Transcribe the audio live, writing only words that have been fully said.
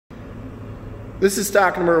This is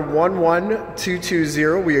stock number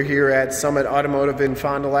 11220. We are here at Summit Automotive in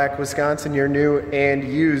Fond du Lac, Wisconsin, your new and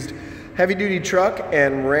used heavy-duty truck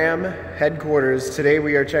and Ram headquarters. Today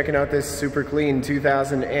we are checking out this super clean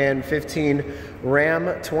 2015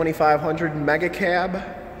 Ram 2500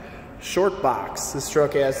 Megacab Shortbox. This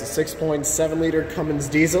truck has a 6.7 liter Cummins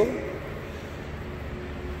diesel.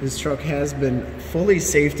 This truck has been fully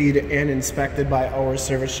safetied and inspected by our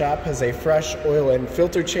service shop, has a fresh oil and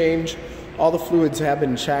filter change. All the fluids have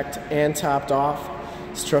been checked and topped off.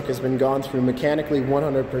 This truck has been gone through mechanically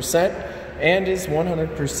 100% and is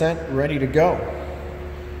 100% ready to go.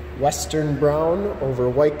 Western brown over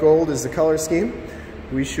white gold is the color scheme.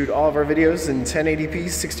 We shoot all of our videos in 1080p,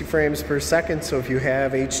 60 frames per second, so if you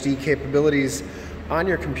have HD capabilities on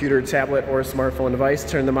your computer, tablet, or smartphone device,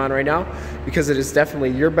 turn them on right now, because it is definitely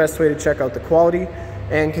your best way to check out the quality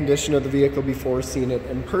and condition of the vehicle before seeing it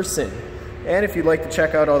in person. And if you'd like to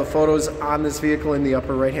check out all the photos on this vehicle, in the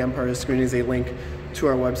upper right hand part of the screen is a link to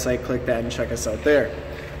our website. Click that and check us out there.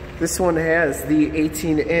 This one has the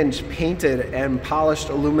 18-inch painted and polished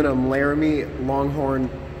aluminum Laramie Longhorn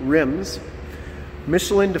rims,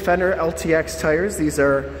 Michelin Defender L.T.H tires. These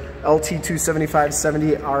are LT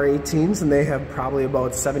 275/70 R18s, and they have probably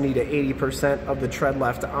about 70 to 80% of the tread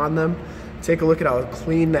left on them. Take a look at how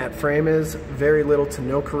clean that frame is. Very little to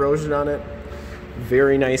no corrosion on it.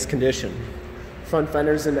 Very nice condition. Front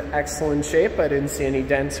fender's in excellent shape. I didn't see any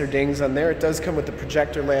dents or dings on there. It does come with the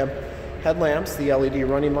projector lamp headlamps, the LED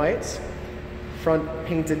running lights, front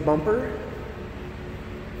painted bumper,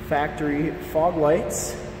 factory fog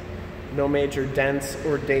lights, no major dents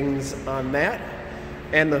or dings on that,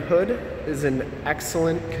 and the hood is in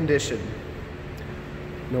excellent condition.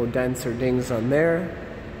 No dents or dings on there.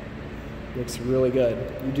 Looks really good.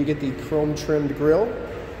 You do get the chrome trimmed grille,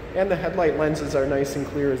 and the headlight lenses are nice and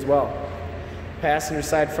clear as well. Passenger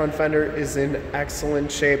side front fender is in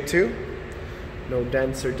excellent shape too. No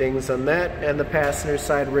dents or dings on that, and the passenger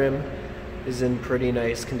side rim is in pretty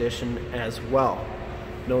nice condition as well.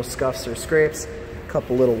 No scuffs or scrapes. A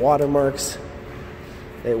couple little watermarks.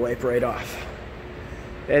 They wipe right off.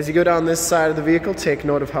 As you go down this side of the vehicle, take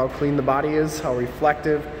note of how clean the body is, how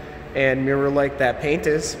reflective and mirror-like that paint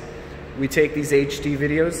is. We take these HD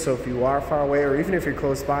videos, so if you are far away or even if you're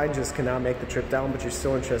close by and just cannot make the trip down, but you're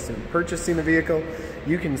still interested in purchasing the vehicle,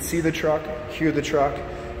 you can see the truck, hear the truck,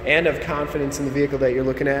 and have confidence in the vehicle that you're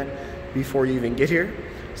looking at before you even get here.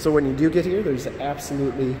 So when you do get here, there's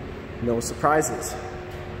absolutely no surprises.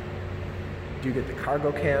 You do get the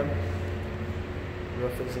cargo cam.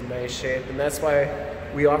 Roof is in nice shape, and that's why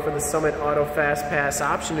we offer the Summit Auto Fast Pass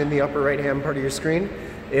option in the upper right hand part of your screen.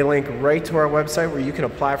 A link right to our website where you can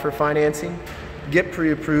apply for financing, get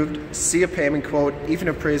pre-approved, see a payment quote, even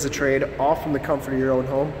appraise a trade, all from the comfort of your own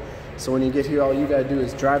home. So when you get here, all you gotta do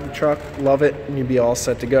is drive the truck, love it, and you'll be all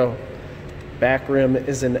set to go. Back rim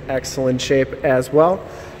is in excellent shape as well,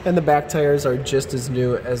 and the back tires are just as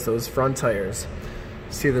new as those front tires.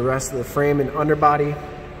 See, the rest of the frame and underbody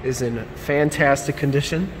is in fantastic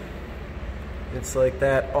condition. It's like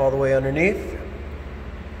that all the way underneath.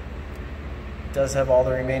 Does have all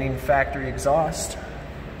the remaining factory exhaust,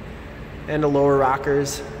 and the lower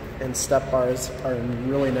rockers and step bars are in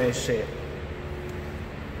really nice shape.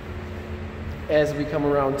 As we come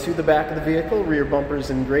around to the back of the vehicle, rear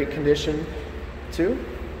bumper's in great condition too.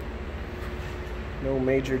 No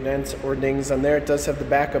major dents or dings on there. It does have the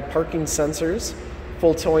backup parking sensors,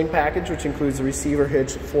 full towing package, which includes the receiver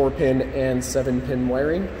hitch, 4-pin and 7-pin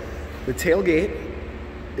wiring. The tailgate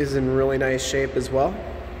is in really nice shape as well.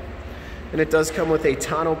 And it does come with a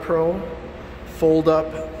Tonno Pro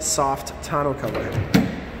fold-up soft tonneau cover.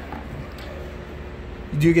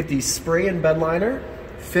 You do get the spray and bedliner,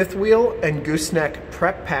 fifth wheel, and gooseneck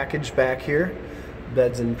prep package back here.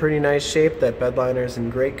 Bed's in pretty nice shape. That bedliner is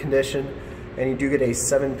in great condition. And you do get a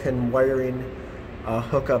 7-pin wiring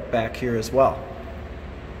hookup back here as well.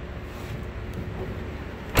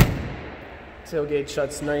 Tailgate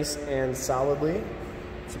shuts nice and solidly.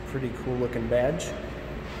 It's a pretty cool looking badge.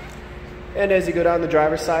 And as you go down the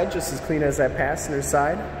driver's side, just as clean as that passenger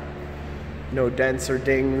side. No dents or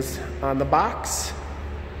dings on the box.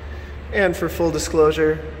 And for full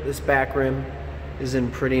disclosure, this back rim is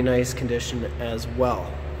in pretty nice condition as well.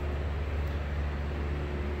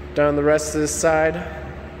 Down the rest of this side,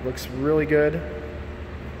 looks really good.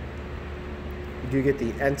 You do get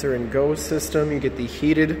the enter and go system. You get the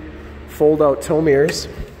heated fold-out tow mirrors.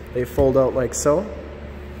 They fold out like so.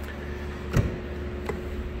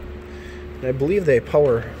 And I believe they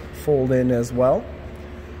power fold in as well.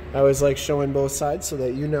 I always like showing both sides so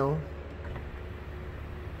that you know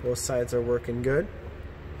both sides are working good.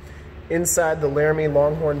 Inside the Laramie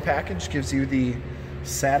Longhorn package gives you the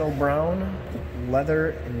saddle brown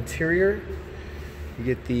leather interior. You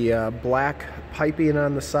get the black piping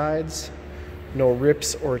on the sides, no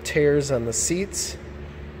rips or tears on the seats,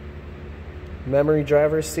 memory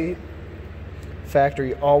driver's seat,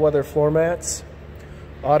 factory all-weather floor mats,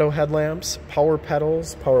 auto headlamps, power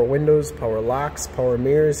pedals, power windows, power locks, power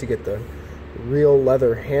mirrors. You get the real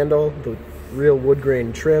leather handle, the real wood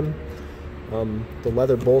grain trim, the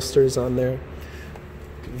leather bolsters on there.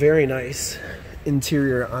 Very nice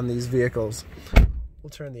interior on these vehicles. We'll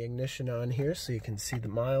turn the ignition on here so you can see the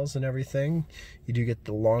miles and everything. You do get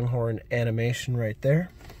the Longhorn animation right there.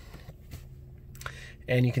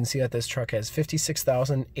 And you can see that this truck has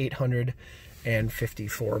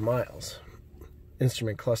 56,854 miles.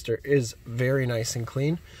 Instrument cluster is very nice and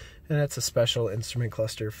clean, and that's a special instrument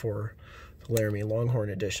cluster for the Laramie Longhorn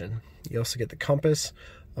edition. You also get the compass,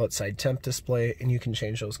 outside temp display, and you can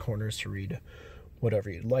change those corners to read whatever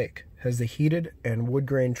you'd like. Has the heated and wood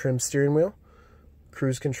grain trim steering wheel,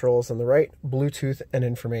 cruise controls on the right, Bluetooth and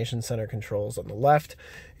information center controls on the left,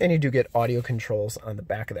 and you do get audio controls on the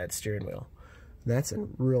back of that steering wheel. That's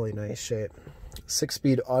in really nice shape.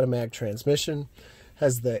 6-speed automatic transmission,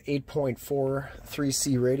 has the 8.4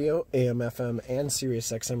 3C radio, AM, FM, and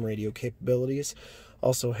Sirius XM radio capabilities.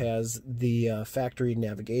 Also has the factory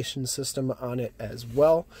navigation system on it as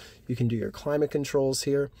well. You can do your climate controls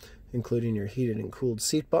here, including your heated and cooled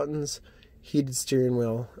seat buttons, heated steering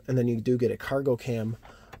wheel, and then you do get a cargo cam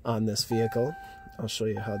on this vehicle. I'll show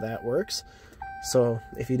you how that works. So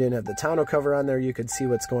if you didn't have the tonneau cover on there, you could see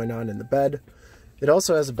what's going on in the bed. It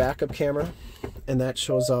also has a backup camera, and that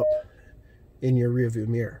shows up in your rear view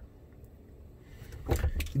mirror.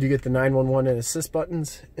 You do get the 911 and assist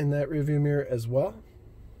buttons in that rear view mirror as well.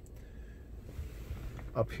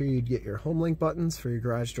 Up here you'd get your Homelink buttons for your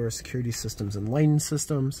garage door security systems and lighting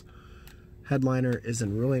systems. Headliner is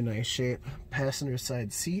in really nice shape. Passenger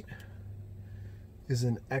side seat is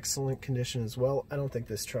in excellent condition as well. I don't think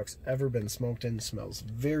this truck's ever been smoked in. Smells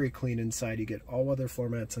very clean inside. You get all weather floor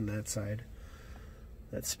mats on that side.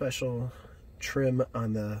 That special trim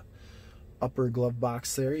on the upper glove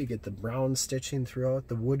box there. You get the brown stitching throughout,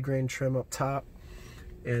 the wood grain trim up top,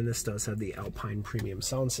 and this does have the Alpine premium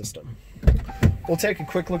sound system. We'll take a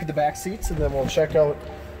quick look at the back seats and then we'll check out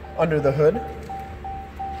under the hood.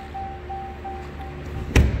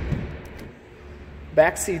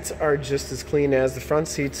 Back seats are just as clean as the front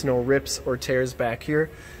seats, no rips or tears back here.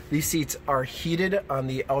 These seats are heated on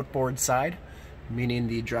the outboard side, meaning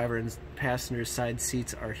the driver and passenger side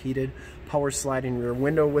seats are heated. Power sliding rear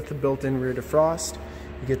window with the built-in rear defrost.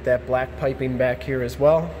 You get that black piping back here as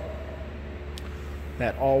well.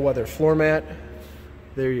 That all-weather floor mat.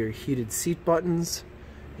 There are your heated seat buttons,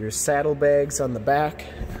 your saddlebags on the back.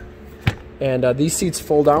 And these seats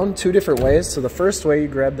fold down two different ways. So the first way, you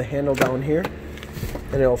grab the handle down here,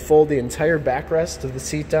 and it'll fold the entire backrest of the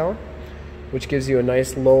seat down, which gives you a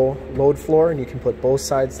nice low load floor, and you can put both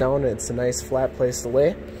sides down, and it's a nice flat place to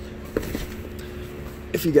lay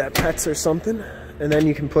if you got pets or something. And then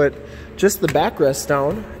you can put just the backrest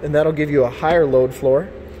down, and that'll give you a higher load floor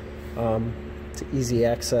to easy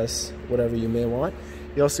access whatever you may want.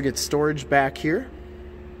 You also get storage back here.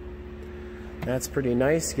 That's pretty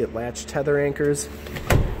nice. You get latch tether anchors,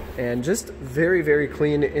 and just very, very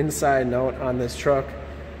clean inside and out on this truck.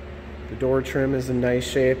 The door trim is in nice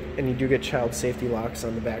shape, and you do get child safety locks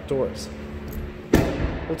on the back doors.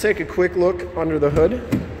 We'll take a quick look under the hood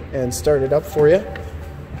and start it up for you.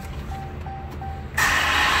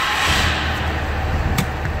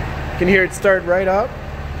 You can hear it start right up.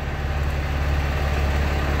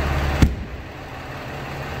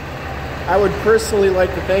 I would personally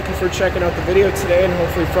like to thank you for checking out the video today, and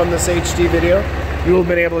hopefully from this HD video you will have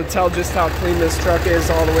been able to tell just how clean this truck is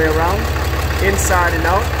all the way around, inside and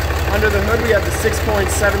out. Under the hood we have the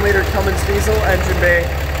 6.7 liter Cummins diesel. Engine bay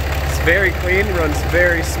is very clean, runs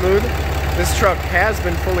very smooth. This truck has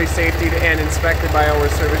been fully safetied and inspected by our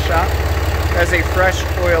service shop. Has a fresh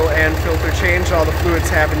oil and filter change. All the fluids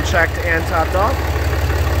have been checked and topped off.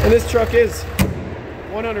 And this truck is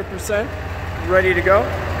 100% ready to go.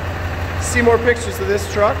 See more pictures of this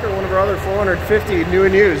truck or one of our other 450 new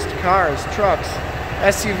and used cars, trucks,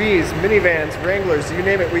 SUVs, minivans, Wranglers, you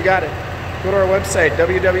name it, we got it. Go to our website,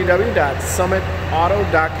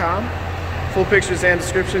 www.summitauto.com. Full pictures and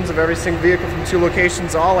descriptions of every single vehicle from 2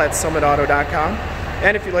 locations, all at summitauto.com.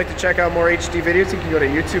 And if you'd like to check out more HD videos, you can go to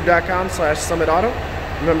youtube.com/summitauto.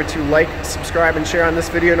 Remember to like, subscribe, and share on this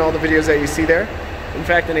video and all the videos that you see there. In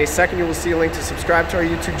fact, in a second you will see a link to subscribe to our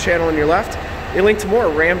YouTube channel on your left. A link to more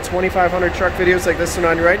Ram 2500 truck videos like this one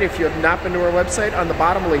on your right. If you have not been to our website, on the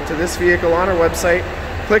bottom, a link to this vehicle on our website.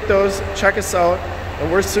 click those, check us out, and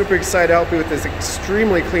we're super excited to help you with this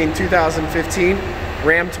extremely clean 2015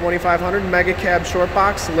 Ram 2500 Megacab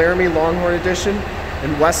Shortbox Laramie Longhorn Edition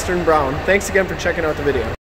in Western Brown. Thanks again for checking out the video.